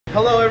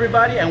Hello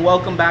everybody and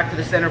welcome back to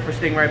the Center for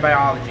Stingray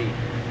Biology.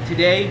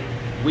 Today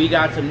we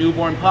got some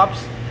newborn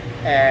pups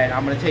and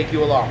I'm going to take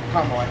you along.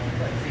 Come on.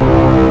 Let's see.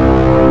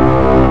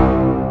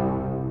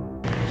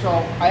 So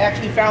I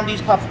actually found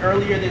these pups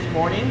earlier this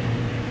morning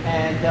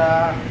and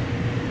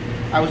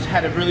I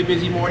had a really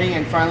busy morning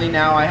and finally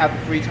now I have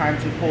the free time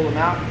to pull them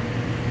out.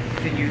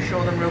 Can you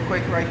show them real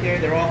quick right there?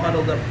 They're all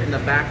huddled up in the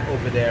back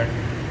over there.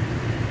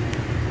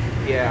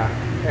 Yeah,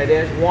 and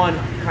there's one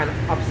kind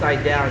of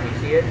upside down, you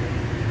see it?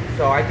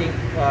 So I think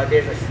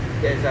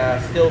there's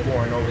a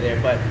stillborn over there,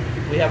 but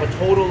we have a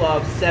total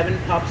of 7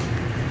 pups,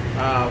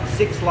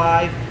 6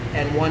 live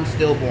and 1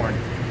 stillborn.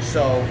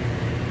 So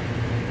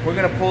we're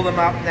gonna pull them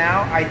out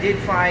now. I did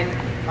find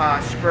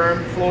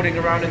sperm floating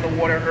around in the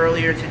water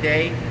earlier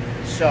today,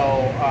 so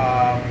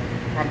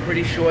I'm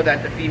pretty sure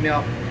that the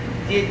female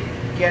did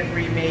get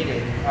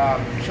remated.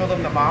 Show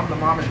them the mom. The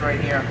mom is right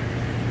here.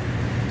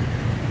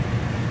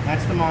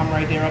 That's the mom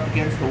right there up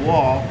against the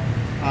wall.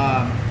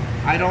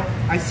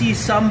 I see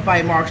some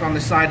bite marks on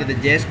the side of the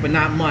disc, but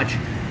not much.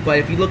 But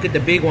if you look at the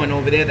big one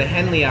over there, the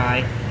Henley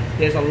eye,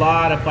 there's a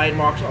lot of bite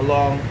marks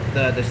along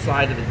the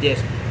side of the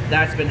disc.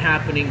 That's been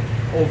happening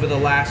over the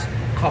last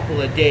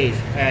couple of days.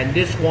 And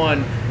this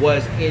one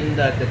was in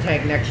the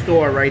tank next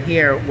door right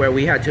here where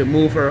we had to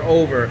move her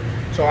over.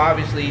 So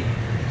obviously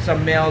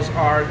some males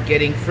are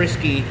getting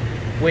frisky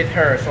with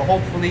her. So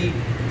hopefully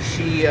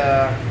she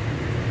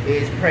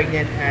is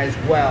pregnant as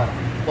well.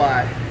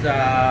 But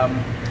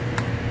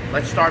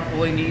let's start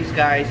pulling these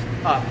guys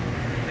up.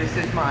 This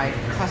is my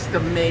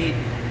custom-made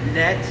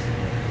net,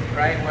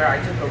 right, where I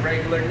took a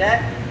regular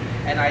net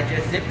and I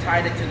just zip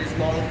tied it to this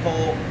long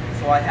pole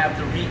so I have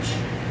the reach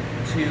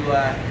to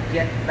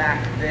get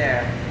back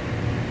there.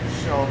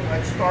 So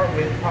let's start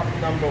with pup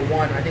number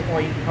 1. I think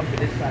you can come to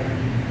this side and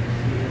you can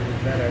see it a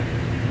little better.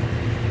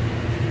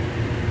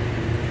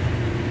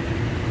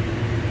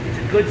 It's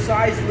a good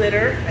size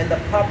litter and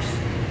the pups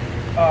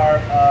are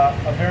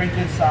a very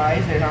good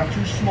size. They're not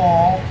too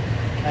small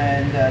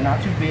and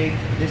not too big.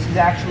 This is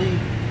actually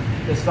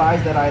the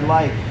size that I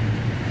like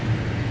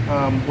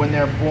when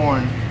they're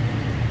born.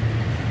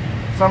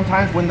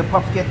 Sometimes when the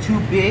pups get too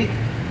big,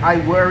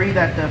 I worry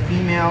that the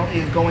female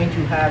is going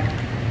to have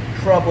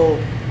trouble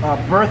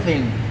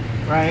birthing,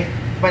 right?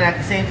 But at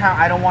the same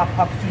time, I don't want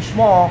pups too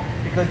small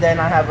because then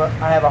I have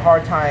a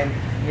hard time,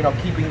 you know,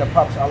 keeping the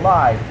pups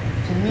alive.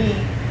 To me,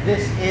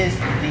 this is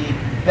the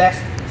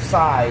best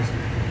size.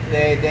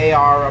 They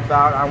are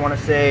about, I want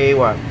to say,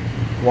 what?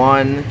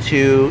 1,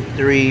 2,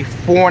 3,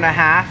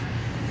 4.5.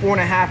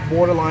 4.5,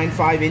 borderline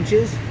 5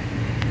 inches.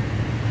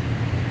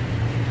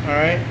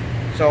 Alright,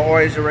 so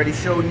Ori's already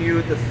shown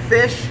you the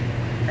fish,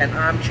 and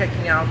I'm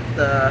checking out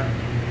the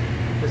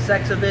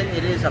sex of it.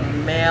 It is a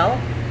male.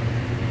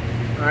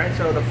 Alright,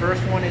 so the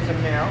first one is a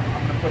male.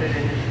 I'm going to put it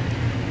in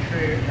this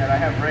tray that I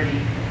have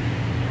ready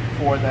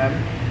for them.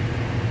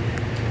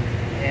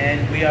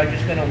 And we are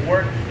just going to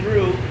work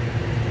through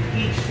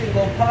each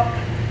single pup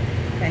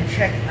and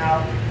check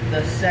out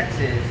the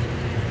sexes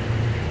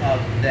of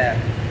them.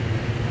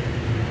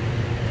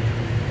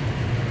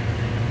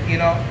 You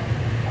know,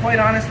 quite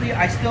honestly,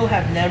 I still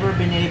have never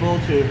been able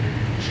to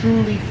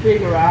truly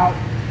figure out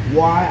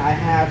why I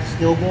have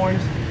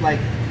stillborns like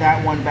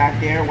that one back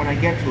there when I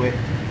get to it.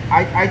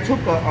 I took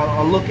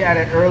a look at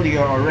it earlier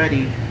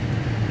already,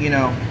 you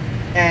know,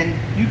 and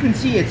you can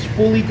see it's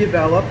fully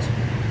developed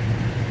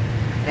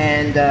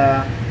and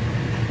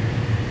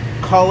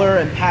color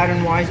and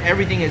pattern wise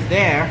everything is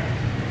there.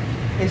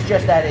 It's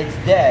just that it's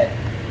dead.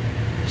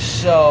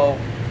 So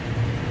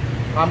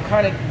I'm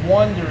kind of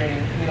wondering,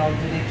 you know,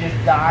 did it just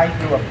die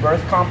through a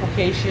birth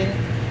complication,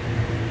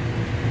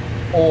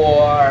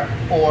 or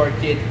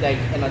did like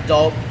an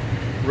adult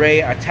ray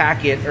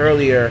attack it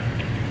earlier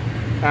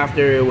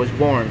after it was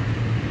born?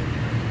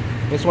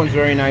 This one's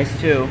very nice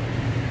too,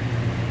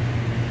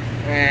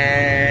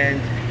 and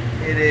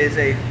it is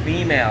a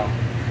female.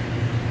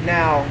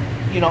 Now,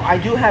 you know, I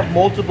do have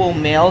multiple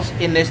males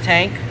in this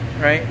tank,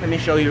 right? Let me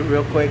show you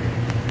real quick.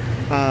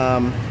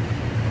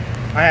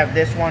 I have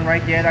this one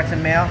right there, that's a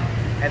male,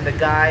 and the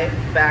guy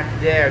back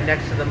there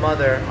next to the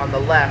mother on the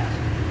left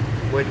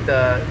with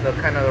the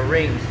kind of the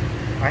rings.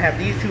 I have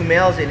these 2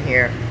 males in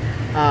here.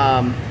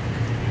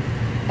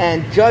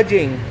 And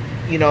judging,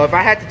 you know, if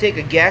I had to take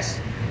a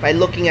guess by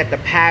looking at the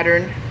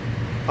pattern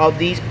of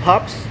these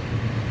pups,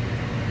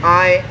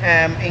 I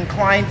am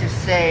inclined to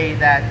say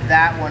that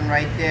that one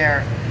right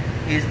there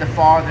is the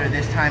father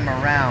this time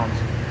around,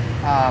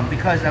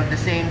 because of the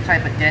same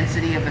type of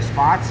density of the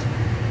spots.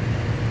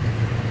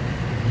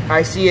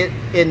 I see it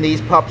in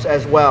these pups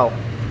as well.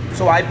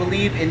 So I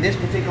believe in this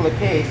particular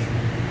case,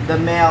 the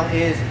male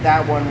is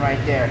that one right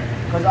there.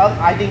 Because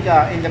I think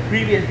in the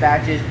previous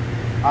batches,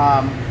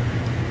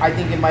 I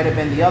think it might have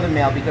been the other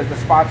male because the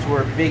spots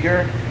were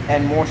bigger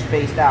and more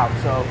spaced out.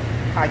 So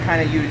I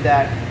kind of use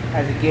that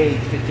as a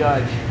gauge to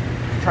judge,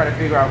 to try to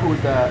figure out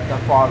who's the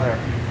father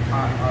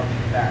of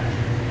each batch.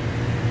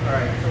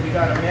 Alright, so we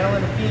got a male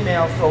and a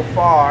female so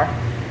far.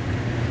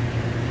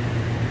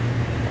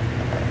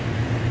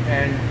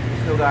 And we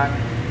still got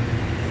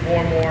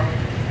 4 more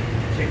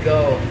to to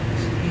go.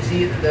 You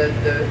see the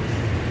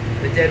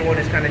dead one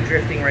is kind of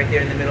drifting right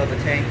there in the middle of the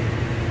tank.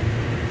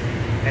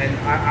 And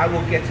I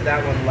will get to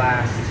that one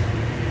last.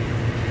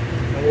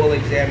 And we'll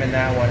examine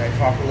that one and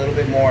talk a little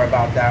bit more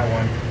about that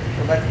one.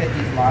 So let's get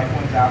these live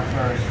ones out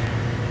first.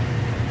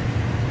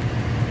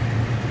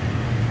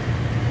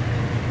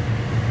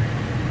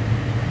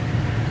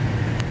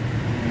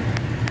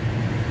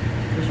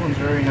 This one's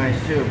very nice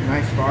too.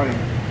 Nice spotting.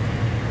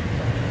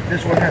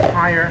 This one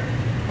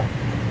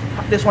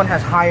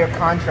has higher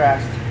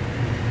contrast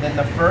than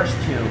the first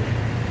two,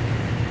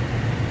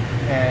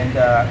 and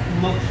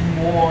looks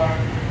more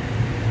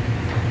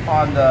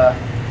on the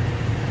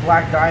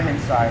black diamond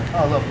side.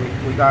 Oh look,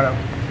 we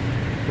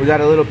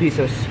got a little piece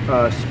of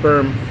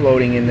sperm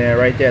floating in there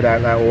right there,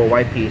 that little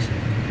white piece.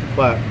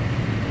 But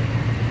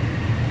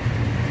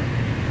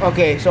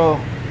okay, so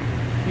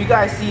you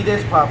guys see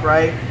this pup,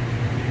 right?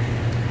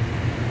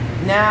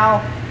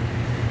 Now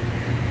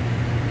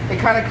it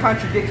kind of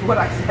contradicts what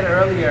I said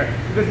earlier,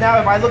 because now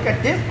if I look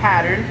at this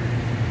pattern,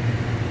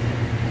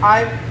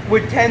 I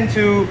would tend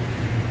to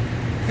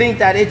think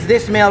that it's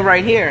this male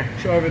right here.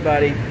 Show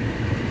everybody.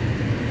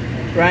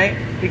 Right?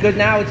 Because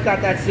now it's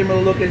got that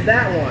similar look as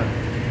that one.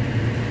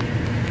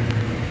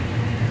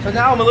 So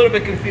now I'm a little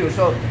bit confused.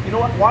 So, you know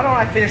what? Why don't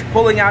I finish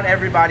pulling out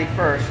everybody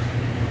first,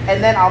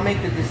 and then I'll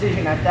make the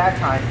decision at that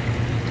time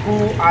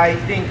who I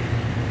think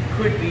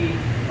could be,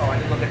 oh, I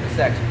didn't look at the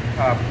sex,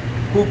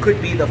 who could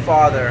be the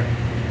father.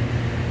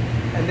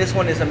 And this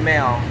one is a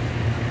male.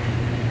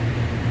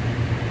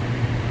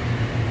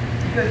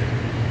 Because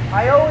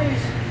I always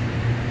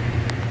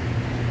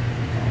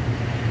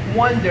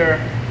wonder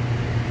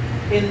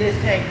in this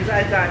tank, because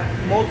I've got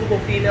multiple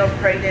females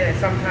pregnant, and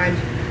sometimes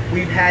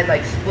we've had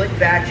like split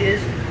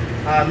batches,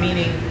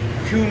 meaning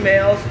two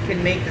males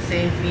can make the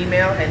same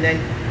female, and then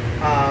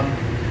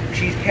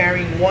she's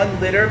carrying one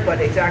litter, but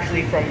it's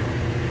actually from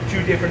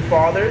two different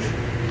fathers.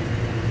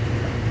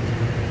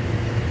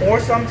 Or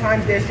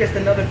sometimes there's just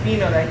another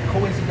female that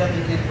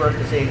coincidentally gives birth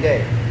the same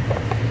day.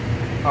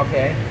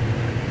 Okay.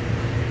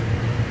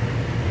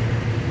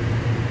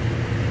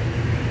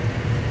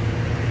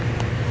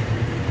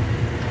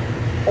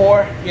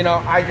 Or, you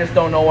know, I just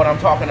don't know what I'm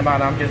talking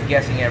about. I'm just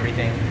guessing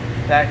everything.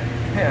 That's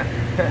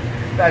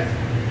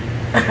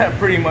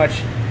pretty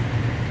much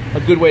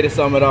a good way to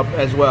sum it up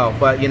as well.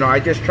 But, you know,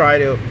 I just try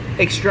to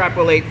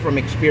extrapolate from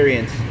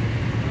experience.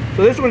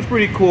 So this one's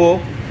pretty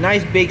cool.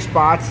 Nice big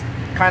spots.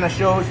 Kind of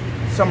shows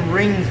some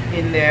rings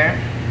in there.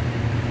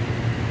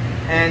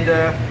 And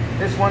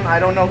this one, I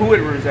don't know who it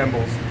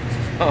resembles.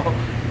 So,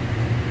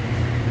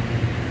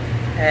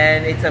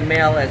 and it's a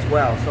male as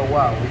well. So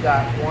wow, we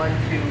got 1,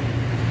 2,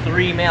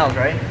 3 males,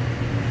 right? I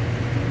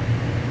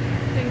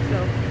think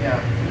so. Yeah,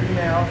 3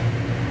 males.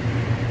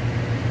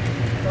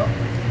 Oh.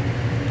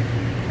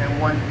 And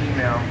 1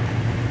 female.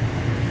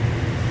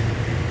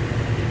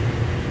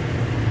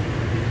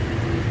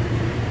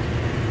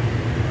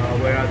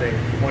 Where are they?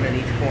 1 in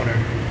each corner.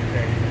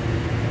 Okay.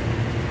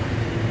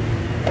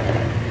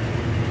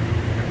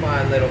 Come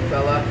on, little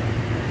fella.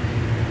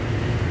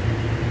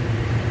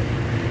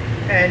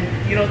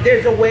 And, you know,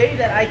 there's a way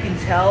that I can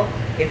tell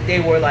if they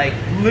were like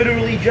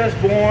literally just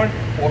born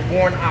or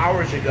born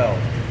hours ago,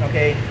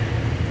 okay?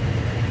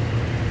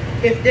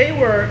 If they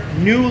were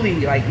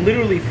newly, like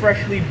literally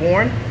freshly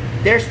born,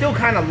 they're still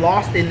kind of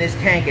lost in this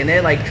tank and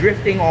they're like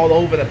drifting all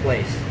over the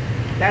place.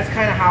 That's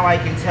kind of how I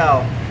can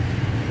tell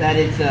that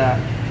it's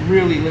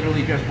really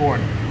literally just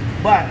born.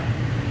 But,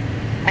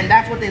 and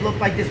that's what they looked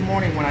like this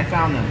morning when I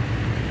found them.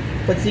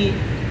 But see,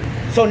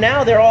 so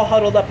now they're all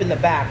huddled up in the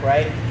back,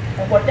 right?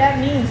 And what that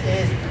means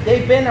is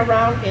they've been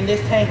around in this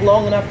tank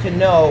long enough to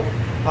know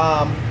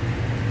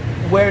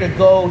where to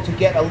go to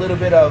get a little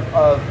bit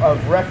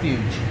of refuge.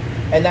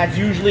 And that's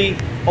usually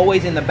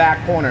always in the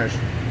back corners.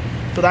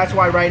 So that's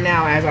why right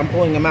now, as I'm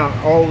pulling them out,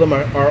 all of them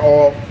are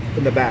all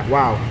in the back.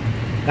 Wow,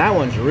 that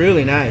one's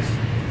really nice.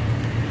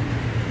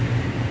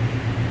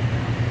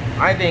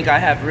 I think I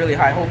have really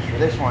high hopes for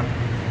this one.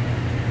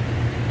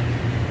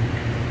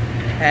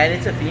 And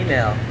it's a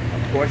female,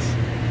 of course.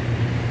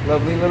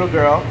 Lovely little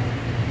girl.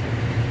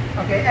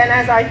 Okay, and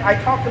as I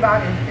talked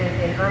about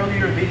in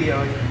earlier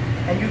videos,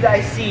 and you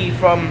guys see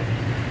from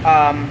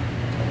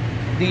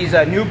these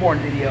newborn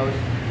videos,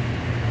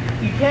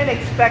 you can't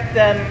expect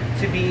them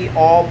to be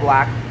all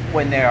black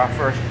when they are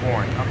first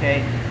born,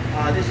 okay?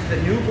 This is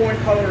a newborn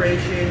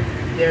coloration.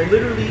 They're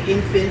literally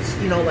infants,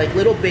 you know, like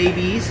little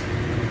babies,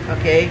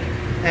 okay?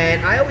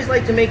 And I always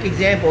like to make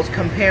examples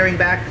comparing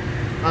back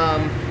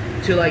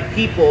to like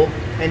people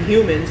and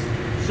humans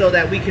so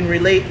that we can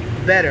relate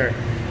better.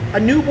 A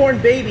newborn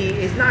baby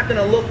is not going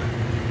to look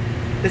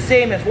the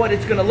same as what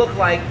it's going to look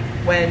like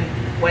when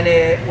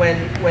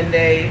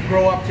they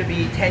grow up to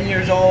be 10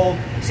 years old,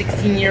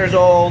 16 years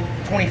old,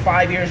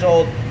 25 years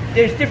old.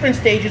 There's different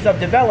stages of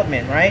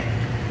development, right?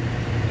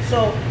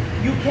 So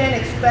you can't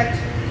expect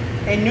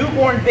a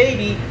newborn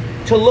baby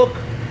to look,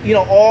 you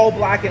know, all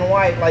black and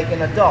white like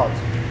an adult.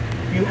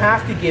 You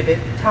have to give it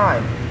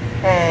time,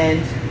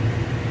 and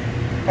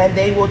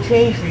they will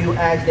change for you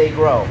as they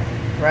grow,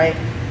 right?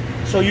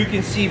 So you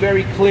can see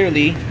very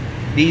clearly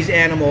these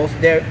animals.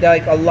 They're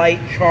like a light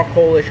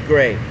charcoalish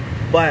gray,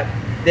 but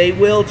they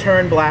will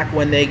turn black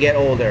when they get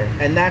older.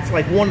 And that's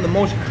like one of the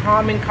most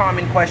common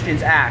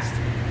questions asked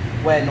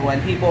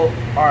when people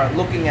are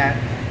looking at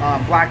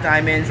black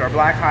diamonds or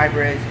black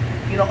hybrids.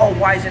 You know, oh,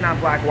 why is it not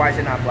black? Why is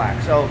it not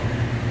black? So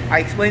I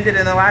explained it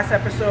in the last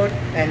episode,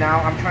 and now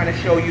I'm trying to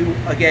show you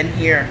again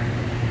here.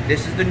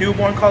 This is the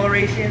newborn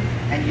coloration,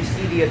 and you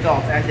see the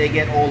adults as they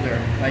get older.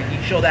 Like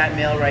you show that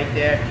male right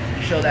there,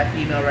 you show that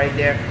female right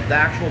there, the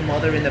actual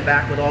mother in the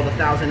back with all the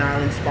Thousand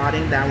Island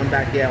spotting, that one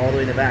back there, all the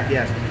way in the back,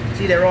 yes.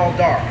 See, they're all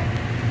dark.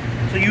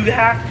 So you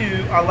have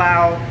to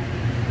allow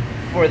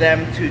for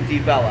them to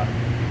develop.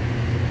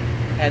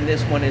 And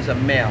this one is a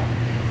male.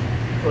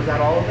 So is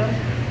that all of them?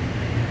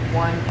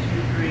 1, 2,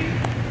 3,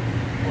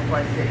 4,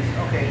 5, 6.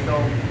 Okay, so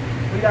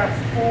we got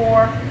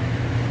 4.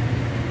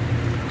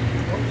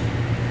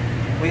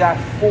 We got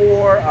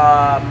 4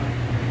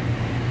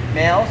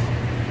 males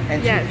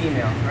and 2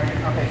 females, right?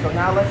 Okay, so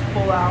now let's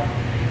pull out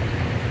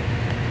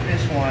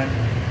this one.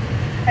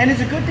 And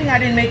it's a good thing I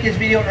didn't make this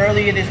video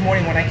earlier this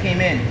morning when I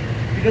came in,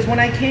 because when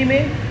I came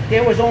in,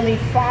 there was only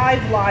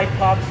 5 live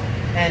pups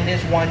and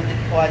this one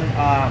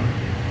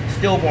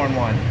stillborn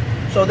one.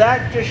 So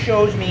that just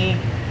shows me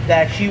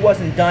that she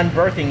wasn't done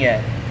birthing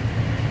yet.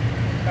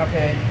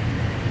 Okay.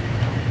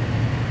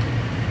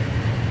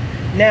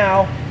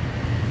 Now,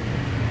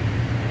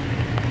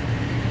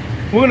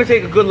 we're going to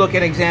take a good look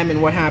and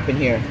examine what happened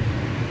here.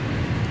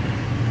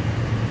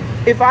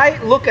 If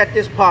I look at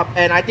this pup,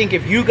 and I think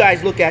if you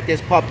guys look at this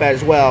pup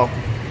as well,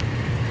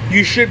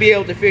 you should be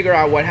able to figure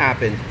out what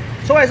happened.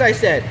 So as I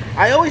said,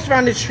 I always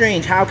found it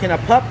strange, how can a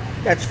pup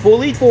that's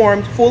fully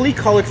formed, fully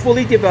colored,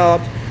 fully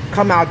developed,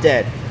 come out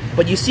dead?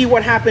 But you see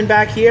what happened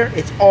back here?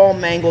 It's all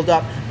mangled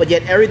up, but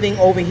yet everything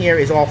over here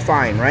is all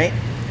fine, right?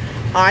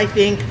 I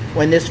think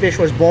when this fish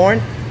was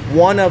born,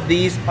 one of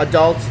these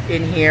adults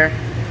in here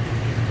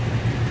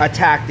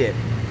attacked it,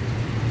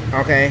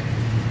 okay?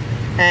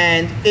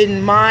 And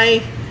in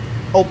my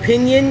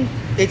opinion,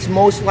 it's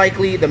most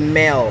likely the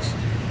males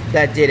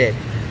that did it,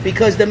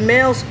 because the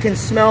males can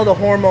smell the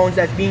hormones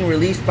that's being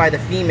released by the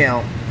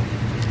female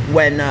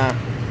when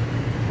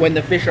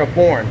the fish are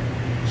born.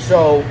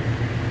 So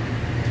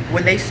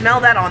when they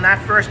smell that on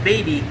that first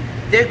baby,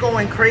 they're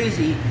going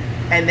crazy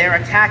and they're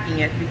attacking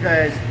it,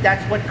 because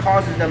that's what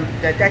causes them,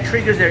 that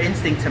triggers their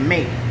instinct to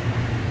mate.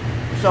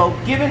 So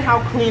given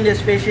how clean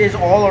this fish is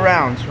all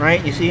around,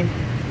 right, you see,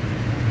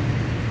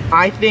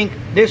 I think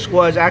this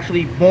was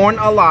actually born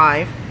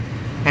alive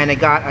and it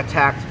got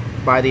attacked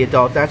by the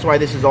adults. That's why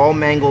this is all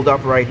mangled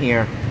up right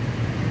here.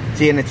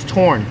 See, and it's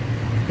torn.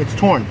 It's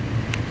torn.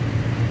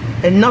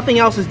 And nothing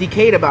else is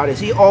decayed about it.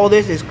 See, all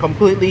this is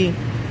completely,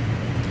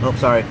 oh,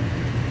 sorry.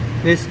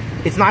 It's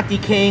not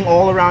decaying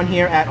all around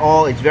here at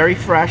all. It's very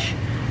fresh.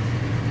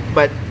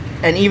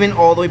 And even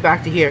all the way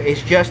back to here,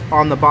 it's just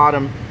on the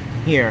bottom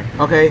here.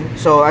 Okay,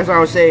 so as I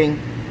was saying,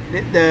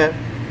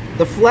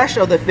 the flesh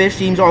of the fish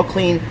seems all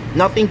clean,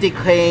 nothing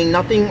decaying,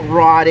 nothing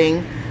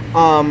rotting.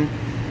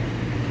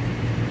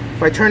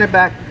 If I turn it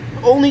back,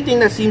 the only thing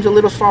that seems a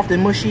little soft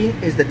and mushy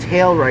is the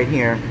tail right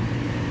here.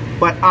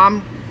 But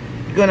I'm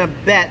gonna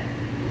bet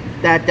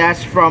that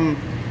that's from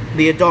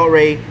the adult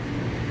ray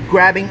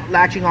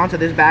latching onto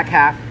this back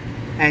half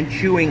and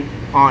chewing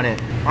on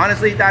it.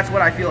 Honestly, that's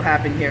what I feel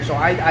happened here. So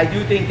I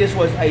do think this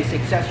was a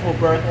successful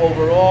birth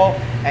overall,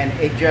 and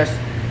it just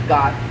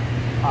got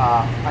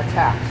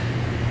attacked.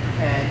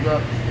 And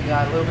look, we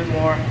got a little bit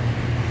more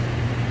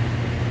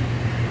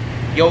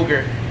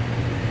yogurt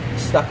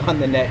stuck on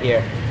the net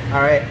here.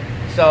 All right,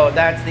 so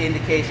that's the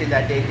indication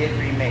that they did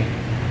remate.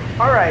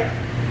 All right,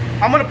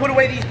 I'm gonna put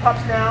away these pups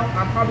now.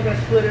 I'm probably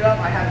gonna split it up.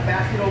 I have a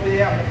basket over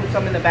there. I'm gonna put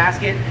some in the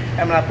basket.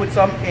 I'm gonna put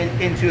some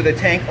into the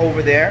tank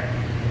over there.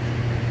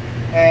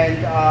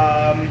 And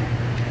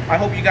I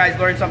hope you guys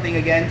learned something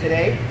again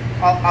today.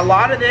 A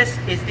lot of this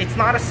it's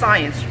not a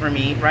science for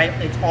me, right?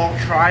 It's all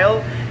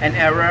trial and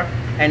error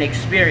and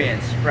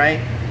experience, right?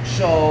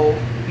 So,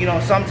 you know,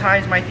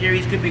 sometimes my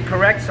theories could be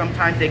correct,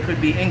 sometimes they could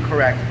be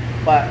incorrect.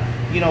 But,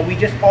 you know, we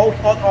just,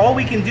 all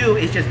we can do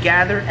is just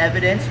gather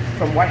evidence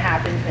from what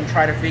happened and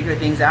try to figure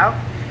things out,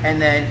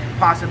 and then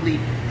possibly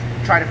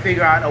try to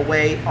figure out a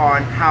way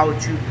on how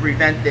to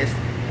prevent this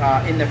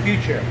in the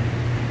future.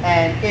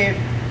 And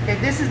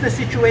if this is the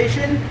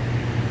situation,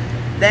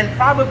 then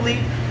probably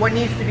what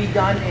needs to be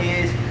done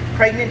is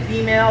pregnant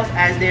females,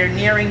 as they're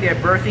nearing their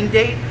birthing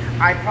date,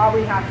 I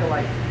probably have to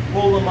like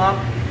pull them up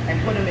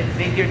and put them in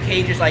bigger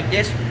cages like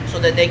this so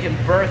that they can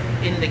birth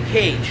in the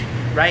cage,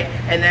 right?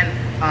 And then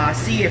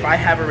see if I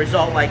have a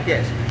result like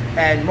this.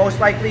 And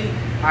most likely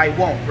I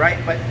won't, right?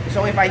 But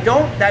so if I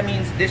don't, that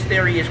means this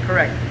theory is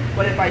correct.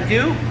 But if I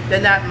do,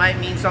 then that might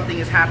mean something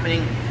is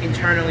happening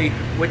internally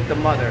with the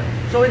mother.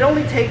 So it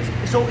really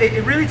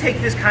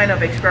takes this kind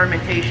of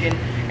experimentation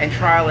and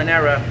trial and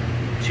error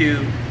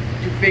to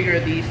figure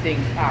these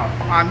things out.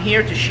 I'm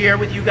here to share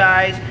with you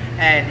guys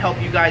and help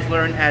you guys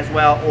learn as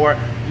well, or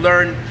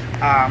learn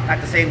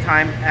at the same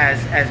time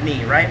as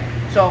me, right?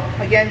 So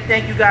again,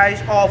 thank you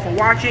guys all for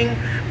watching.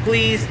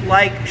 Please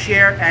like,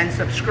 share, and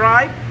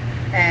subscribe.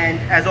 And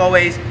as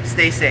always,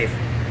 stay safe.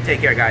 Take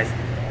care, guys.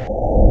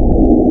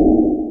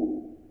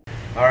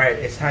 All right,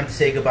 it's time to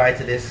say goodbye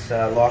to this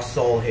lost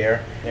soul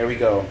here. There we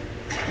go.